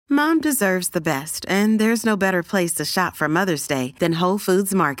Mom deserves the best, and there's no better place to shop for Mother's Day than Whole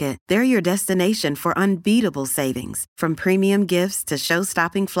Foods Market. They're your destination for unbeatable savings, from premium gifts to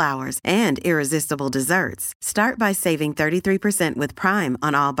show-stopping flowers and irresistible desserts. Start by saving 33% with Prime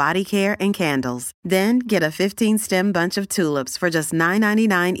on all body care and candles. Then get a 15-stem bunch of tulips for just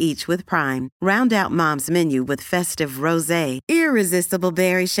 $9.99 each with Prime. Round out Mom's menu with festive rosé, irresistible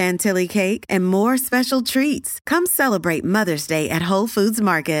berry chantilly cake, and more special treats. Come celebrate Mother's Day at Whole Foods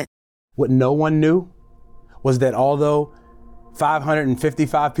Market. What no one knew was that although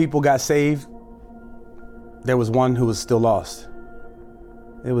 555 people got saved, there was one who was still lost.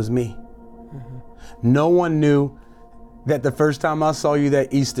 It was me. Mm-hmm. No one knew that the first time I saw you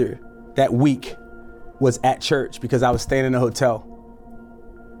that Easter, that week, was at church because I was staying in a hotel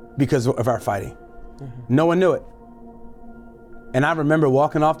because of our fighting. Mm-hmm. No one knew it. And I remember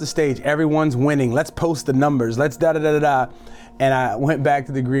walking off the stage, everyone's winning, let's post the numbers, let's da-da-da-da-da. And I went back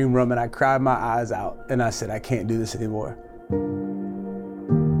to the green room and I cried my eyes out and I said, I can't do this anymore.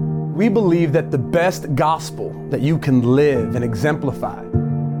 We believe that the best gospel that you can live and exemplify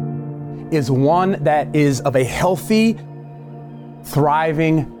is one that is of a healthy,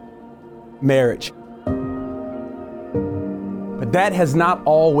 thriving marriage. But that has not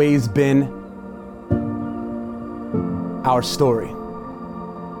always been our story.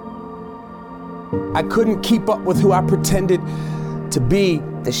 I couldn't keep up with who I pretended to be.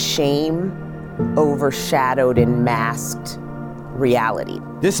 The shame overshadowed and masked reality.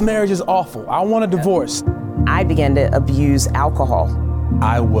 This marriage is awful. I want a divorce. I began to abuse alcohol.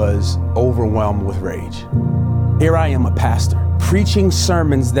 I was overwhelmed with rage. Here I am, a pastor, preaching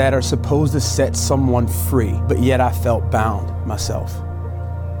sermons that are supposed to set someone free, but yet I felt bound myself.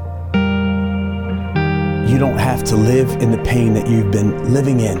 You don't have to live in the pain that you've been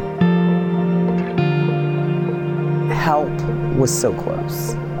living in. Help was so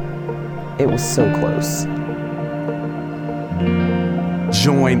close. It was so close.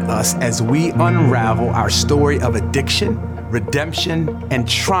 Join us as we unravel our story of addiction, redemption, and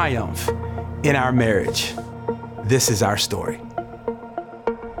triumph in our marriage. This is our story.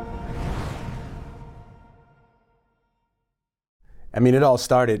 I mean, it all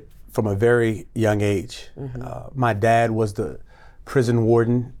started from a very young age. Mm-hmm. My dad was the prison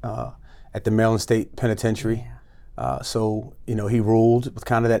warden at the Maryland State Penitentiary. Yeah. So, he ruled with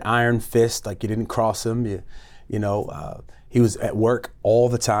kind of that iron fist, like you didn't cross him. He was at work all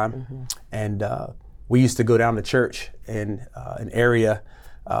the time. Mm-hmm. And we used to go down to church in an area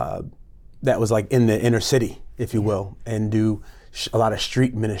that was like in the inner city, if you will, and do a lot of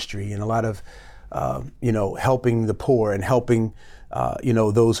street ministry and a lot of, helping the poor and helping,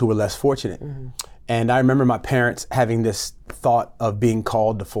 those who were less fortunate. Mm-hmm. And I remember my parents having this thought of being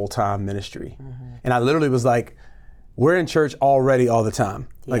called to full-time ministry. Mm-hmm. And I literally was like, we're in church already all the time.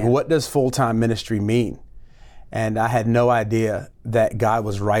 Yeah. Like, what does full-time ministry mean? And I had no idea that God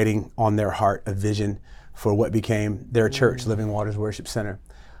was writing on their heart a vision for what became their church, Living Waters Worship Center.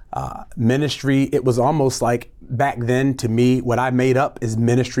 Ministry, it was almost like back then to me, what I made up is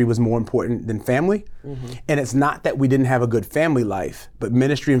ministry was more important than family. Mm-hmm. And it's not that we didn't have a good family life, but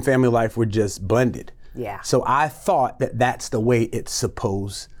ministry and family life were just blended. Yeah. So I thought that that's the way it's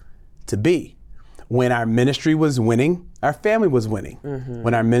supposed to be. When our ministry was winning, our family was winning. Mm-hmm.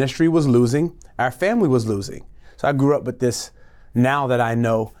 When our ministry was losing, our family was losing. So I grew up with this, now that I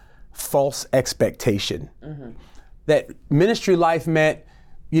know, false expectation. Mm-hmm. That ministry life meant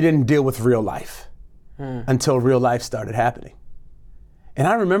you didn't deal with real life until real life started happening. And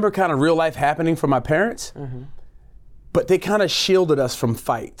I remember kind of real life happening for my parents, but they kind of shielded us from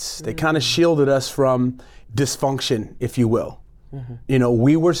fights. They kind of shielded us from dysfunction, if you will. Mm-hmm.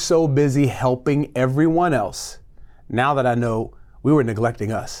 We were so busy helping everyone else. Now that I know, we were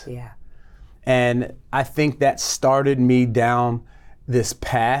neglecting us. Yeah. And I think that started me down this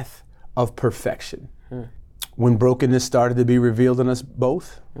path of perfection. When brokenness started to be revealed in us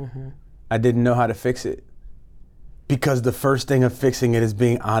both, I didn't know how to fix it. Because the first thing of fixing it is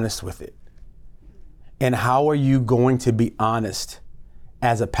being honest with it. And how are you going to be honest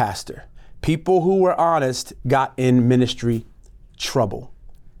as a pastor? People who were honest got in ministry trouble.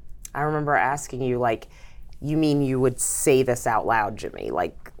 I remember asking you, you mean you would say this out loud, Jimmy?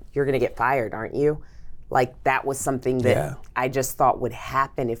 You're gonna get fired, aren't you? That was something that I just thought would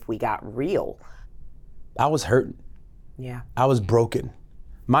happen if we got real. I was hurting. Yeah. I was broken.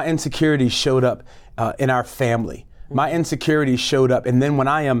 My insecurities showed up in our family. My insecurities showed up. And then when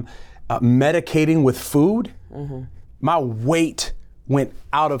I am medicating with food, my weight went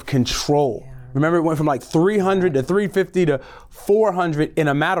out of control. Yeah. Remember, it went from 300 to 350 to 400 in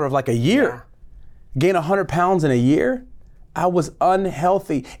a matter of a year. Yeah. Gain 100 pounds in a year. I was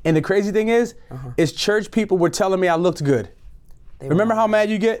unhealthy. And the crazy thing is church people were telling me I looked good. Remember how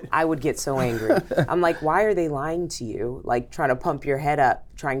mad you get? I would get so angry. I'm like, why are they lying to you? Like trying to pump your head up,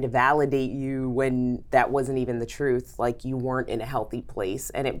 trying to validate you when that wasn't even the truth. Like you weren't in a healthy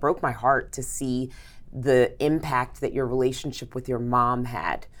place. And it broke my heart to see the impact that your relationship with your mom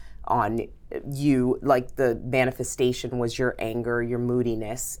had on you. Like the manifestation was your anger, your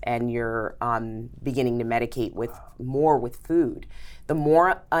moodiness, and your beginning to medicate with food. The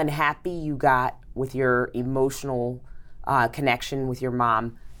more unhappy you got with your emotional connection with your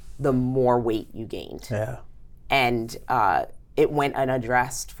mom, the more weight you gained. Yeah. And it went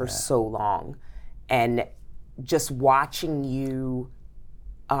unaddressed for so long. And just watching you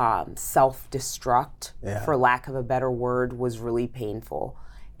self-destruct, for lack of a better word, was really painful.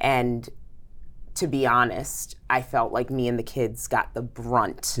 And to be honest, I felt like me and the kids got the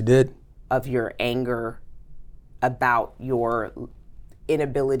brunt of your anger about your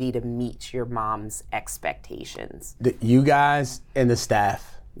inability to meet your mom's expectations. You guys and the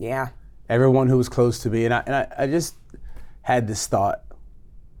staff. Yeah. Everyone who was close to me. And I just had this thought.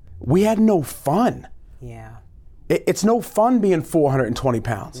 We had no fun. Yeah. It's no fun being 420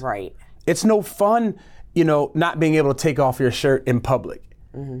 pounds. Right. It's no fun, not being able to take off your shirt in public.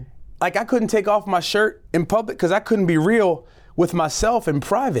 Like I couldn't take off my shirt in public because I couldn't be real with myself in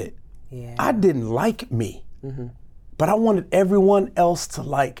private. Yeah. I didn't like me. But I wanted everyone else to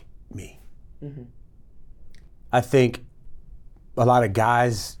like me. I think a lot of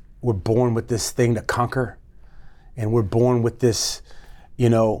guys were born with this thing to conquer, and we're born with this,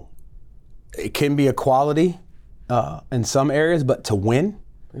 it can be a quality in some areas, but to win.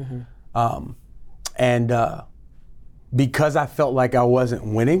 Because I felt like I wasn't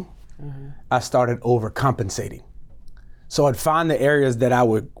winning, I started overcompensating. So I'd find the areas that I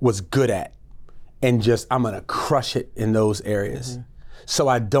was good at, and I'm gonna crush it in those areas. So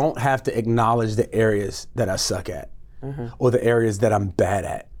I don't have to acknowledge the areas that I suck at or the areas that I'm bad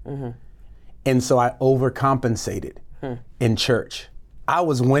at. And so I overcompensated in church. I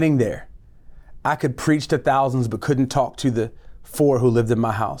was winning there. I could preach to thousands but couldn't talk to the 4 who lived in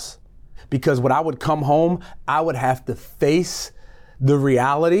my house. Because when I would come home, I would have to face the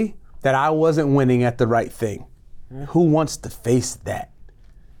reality that I wasn't winning at the right thing. Who wants to face that?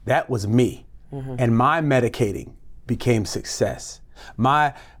 That was me. And my medicating became success.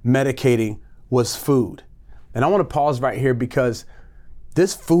 My medicating was food. And I want to pause right here because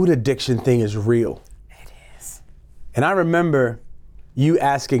this food addiction thing is real. It is. And I remember you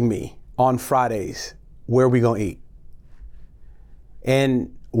asking me on Fridays, where are we gonna eat?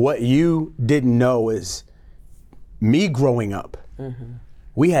 And what you didn't know is me growing up,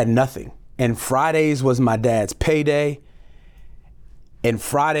 we had nothing. And Fridays was my dad's payday. And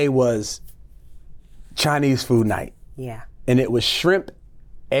Friday was Chinese food night. Yeah. And it was shrimp,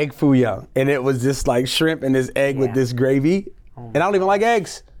 egg foo young. And it was just like shrimp and this egg with this gravy. And I don't even like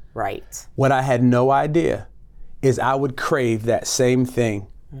eggs. Right. What I had no idea is I would crave that same thing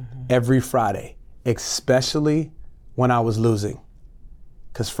every Friday, especially when I was losing.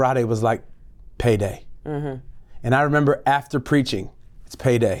 Because Friday was like payday. And I remember after preaching, it's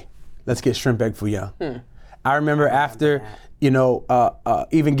payday. Let's get shrimp, egg foo young. I remember after,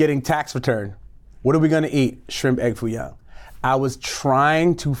 even getting tax return, what are we gonna eat? Shrimp, egg foo young. I was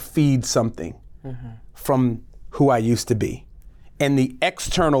trying to feed something from who I used to be. And the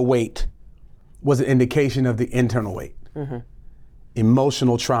external weight was an indication of the internal weight.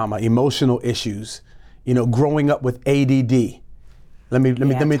 Emotional trauma, emotional issues, growing up with ADD. Let me throw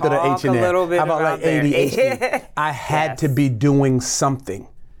the H in there. How about like ADHD? I had to be doing something.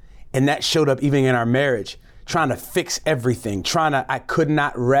 And that showed up even in our marriage, trying to fix everything, I could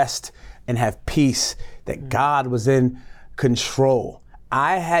not rest and have peace, that God was in control.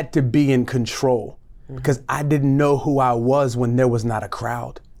 I had to be in control because I didn't know who I was when there was not a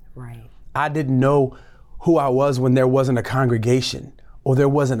crowd. Right. I didn't know who I was when there wasn't a congregation or there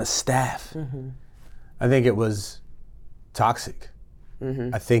wasn't a staff. I think it was toxic.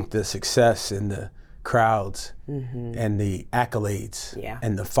 I think the success and the crowds and the accolades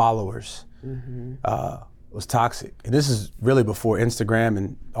and the followers was toxic. And this is really before Instagram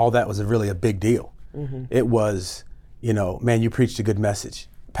and all that was really a big deal. It was, man, you preached a good message.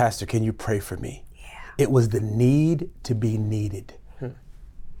 Pastor, can you pray for me? It was the need to be needed.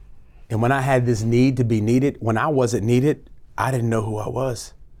 And when I had this need to be needed, when I wasn't needed, I didn't know who I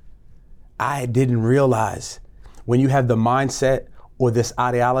was. I didn't realize when you have the mindset or this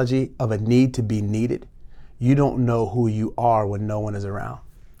ideology of a need to be needed, you don't know who you are when no one is around.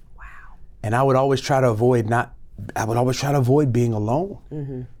 Wow. And I would always try to avoid being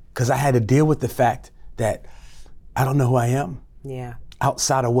alone because I had to deal with the fact that I don't know who I am. Yeah.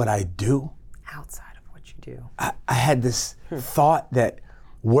 Outside of what I do. Outside of what you do. I had this thought that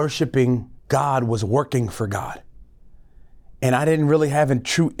worshiping God was working for God. And I didn't really have a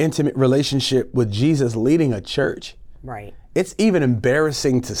true intimate relationship with Jesus leading a church. Right. It's even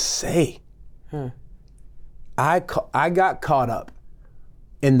embarrassing to say. I got caught up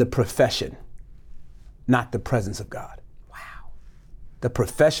in the profession, not the presence of God. Wow. The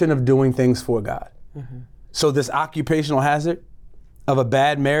profession of doing things for God. So this occupational hazard of a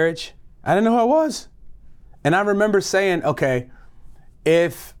bad marriage, I didn't know who I was. And I remember saying, okay,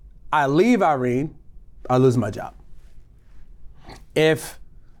 if I leave Irene, I'll lose my job. If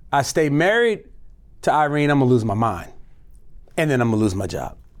I stay married to Irene, I'm gonna lose my mind. And then I'm gonna lose my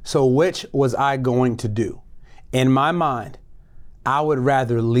job. So which was I going to do? In my mind, I would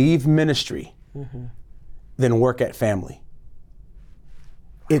rather leave ministry than work at family.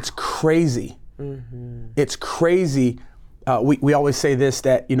 It's crazy. It's crazy. We always say this,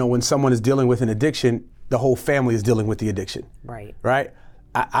 that, you know, when someone is dealing with an addiction, the whole family is dealing with the addiction. Right. Right?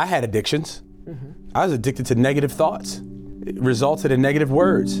 I had addictions. I was addicted to negative thoughts. It resulted in negative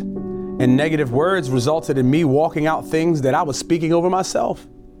words. And negative words resulted in me walking out things that I was speaking over myself.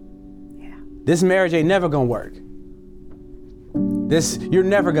 Yeah. This marriage ain't never gonna work. You're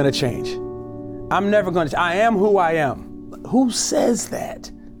never gonna change. I am who I am. Who says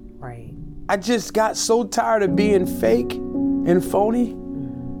that? Right. I just got so tired of being fake and phony.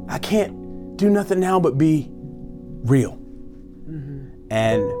 I can't do nothing now but be real.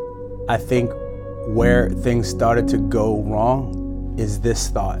 And I think where things started to go wrong is this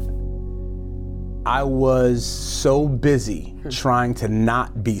thought. I was so busy trying to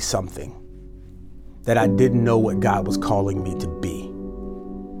not be something that I didn't know what God was calling me to be.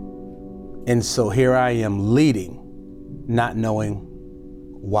 And so here I am leading, not knowing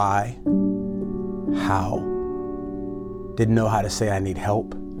why, how, didn't know how to say I need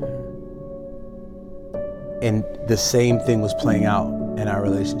help. And the same thing was playing out in our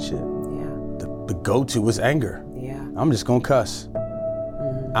relationship. Yeah. The go-to was anger. Yeah. I'm just gonna cuss.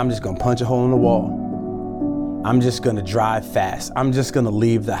 I'm just gonna punch a hole in the wall. I'm just gonna drive fast. I'm just gonna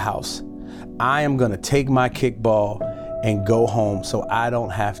leave the house. I am gonna take my kickball and go home so I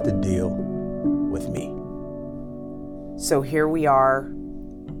don't have to deal with me. So here we are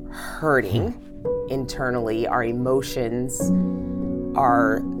hurting internally. Our emotions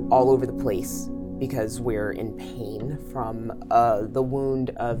are all over the place because we're in pain from the wound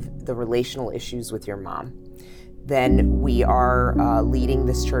of the relational issues with your mom. Then we are leading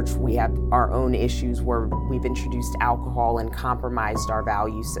this church. We have our own issues where we've introduced alcohol and compromised our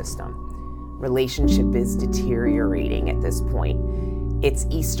value system. Relationship is deteriorating at this point. It's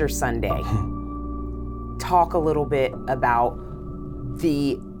Easter Sunday. Talk a little bit about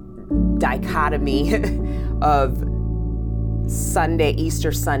the dichotomy of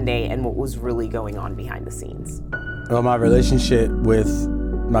Easter Sunday, and what was really going on behind the scenes. Well, my relationship with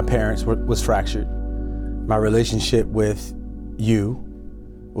my parents was fractured. My relationship with you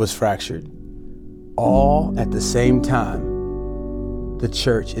was fractured. All at the same time, the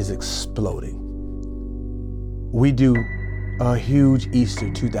church is exploding. We do a huge Easter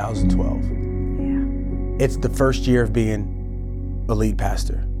 2012. Yeah. It's the first year of being a lead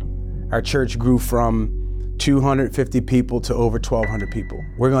pastor. Our church grew from 250 people to over 1,200 people.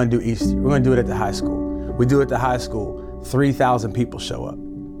 We're gonna do Easter. We're gonna do it at the high school. We do it at the high school, 3,000 people show up.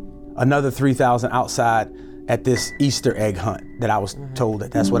 Another 3,000 outside at this Easter egg hunt that I was told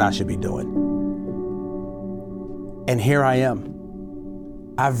that that's what I should be doing. And here I am.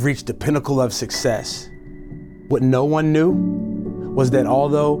 I've reached the pinnacle of success. What no one knew was that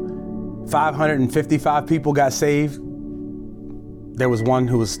although 555 people got saved, there was one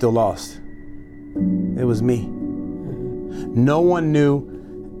who was still lost. It was me. No one knew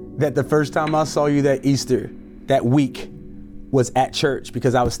that the first time I saw you that Easter, that week, was at church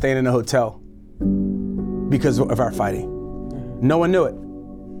because I was staying in a hotel because of our fighting. No one knew it.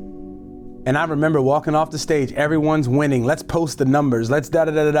 And I remember walking off the stage, everyone's winning, let's post the numbers, let's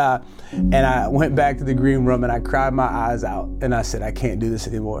da-da-da-da-da. And I went back to the green room and I cried my eyes out and I said, I can't do this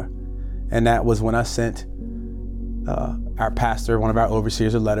anymore. And that was when I sent our pastor, one of our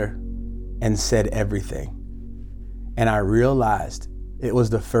overseers, a letter and said everything. And I realized it was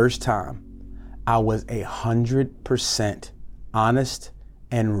the first time I was 100% honest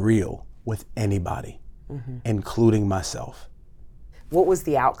and real with anybody, including myself. What was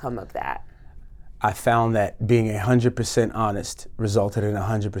the outcome of that? I found that being 100% honest resulted in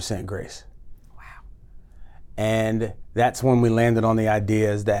 100% grace. Wow. And that's when we landed on the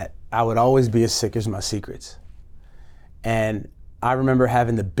ideas that I would always be as sick as my secrets. And I remember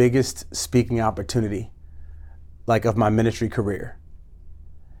having the biggest speaking opportunity like of my ministry career.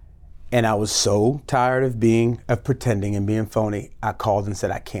 And I was so tired of pretending and being phony, I called and said,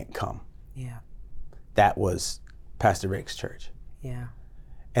 I can't come. Yeah. That was Pastor Rick's church. Yeah.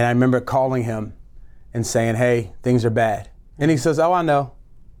 And I remember calling him and saying, hey, things are bad. And he says, oh, I know.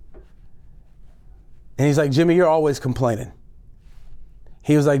 And he's like, Jimmy, you're always complaining.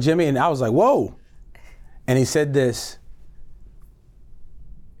 He was like, Jimmy, and I was like, whoa. And he said this.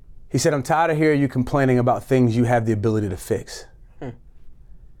 He said, I'm tired of hearing you complaining about things you have the ability to fix.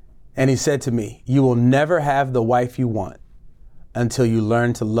 And he said to me, you will never have the wife you want until you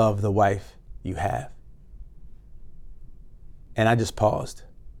learn to love the wife you have. And I just paused.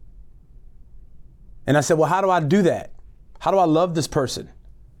 And I said, well, how do I do that? How do I love this person?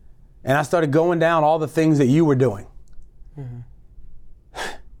 And I started going down all the things that you were doing. Mm-hmm.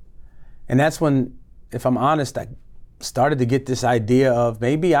 And that's when, if I'm honest, I started to get this idea of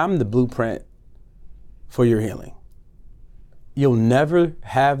maybe I'm the blueprint for your healing. You'll never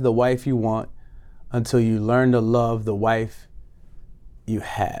have the wife you want until you learn to love the wife you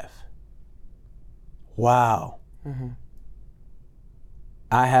have. Wow. Mm-hmm.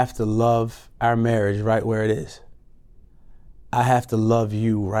 I have to love our marriage right where it is. I have to love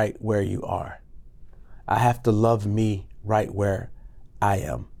you right where you are. I have to love me right where I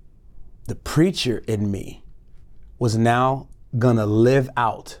am. The preacher in me was now gonna live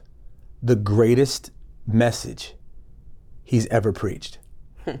out the greatest message he's ever preached.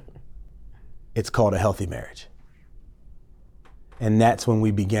 It's called a healthy marriage. And that's when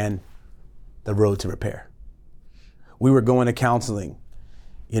we began the road to repair. We were going to counseling,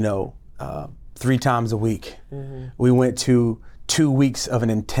 3 times a week. Mm-hmm. We went to 2 weeks of an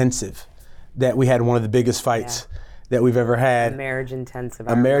intensive that we had one of the biggest fights that we've ever had. A marriage intensive.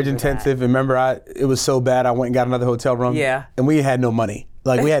 A marriage intensive. That. Remember, it was so bad I went and got another hotel room. Yeah. And we had no money.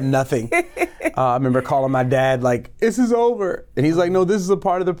 Like, we had nothing. I remember calling my dad like, this is over. And he's like, no, this is a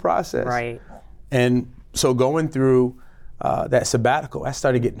part of the process. Right. And so going through that sabbatical, I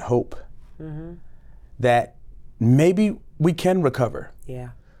started getting hope that maybe we can recover. Yeah.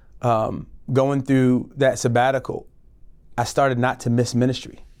 Going through that sabbatical, I started not to miss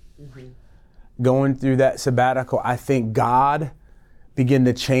ministry. Mm-hmm. Going through that sabbatical, I think God began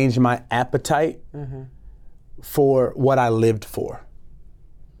to change my appetite for what I lived for.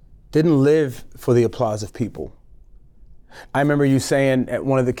 Didn't live for the applause of people. I remember you saying at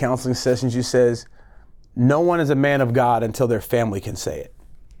one of the counseling sessions, you says, no one is a man of God until their family can say it.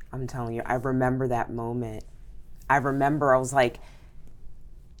 I'm telling you, I remember that moment. I was like,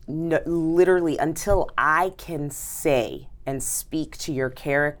 no, literally, until I can say and speak to your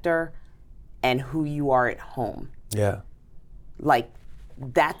character and who you are at home. Yeah. Like,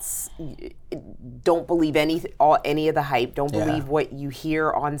 don't believe any of the hype. Don't believe what you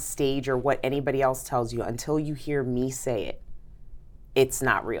hear on stage or what anybody else tells you until you hear me say it. It's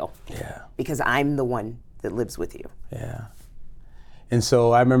not real. Yeah. Because I'm the one that lives with you. Yeah. And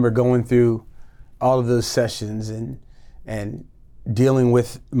so I remember going through all of those sessions and dealing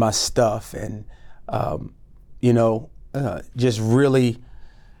with my stuff and, just really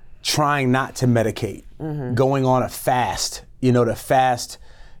trying not to medicate, going on a fast,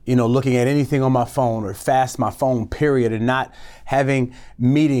 looking at anything on my phone or fast my phone, period, and not having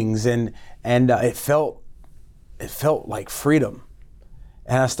meetings. And it felt like freedom.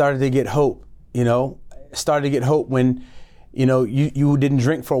 And I started to get hope, started to get hope when, you didn't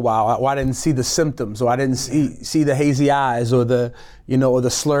drink for a while, or I didn't see the symptoms, or I didn't see the hazy eyes or the, or the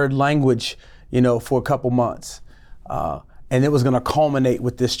slurred language, for a couple months. And it was going to culminate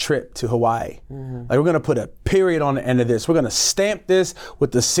with this trip to Hawaii. Mm-hmm. Like, we're going to put a period on the end of this. We're going to stamp this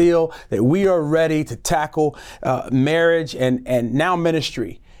with the seal that we are ready to tackle marriage and now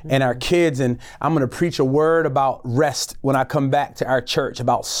ministry and our kids. And I'm going to preach a word about rest when I come back to our church,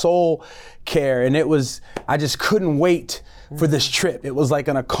 about soul care. And I just couldn't wait for this trip. It was like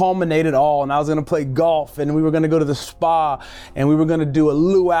going to culminate it all. And I was going to play golf, and we were going to go to the spa, and we were going to do a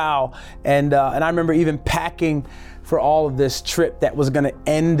luau. And I remember even packing for all of this trip that was going to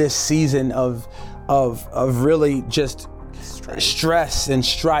end this season of really just stress and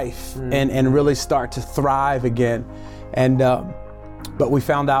strife and really start to thrive again. And but we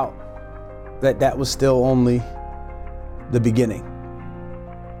found out that was still only the beginning.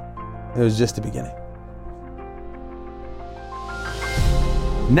 It was just the beginning.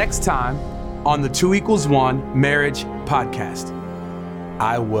 Next time on the 2=1 Marriage Podcast,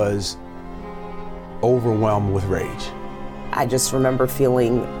 I was overwhelmed with rage. I just remember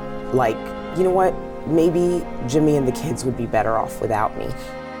feeling like, you know what? Maybe Jimmy and the kids would be better off without me.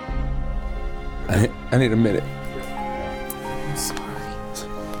 I need a minute.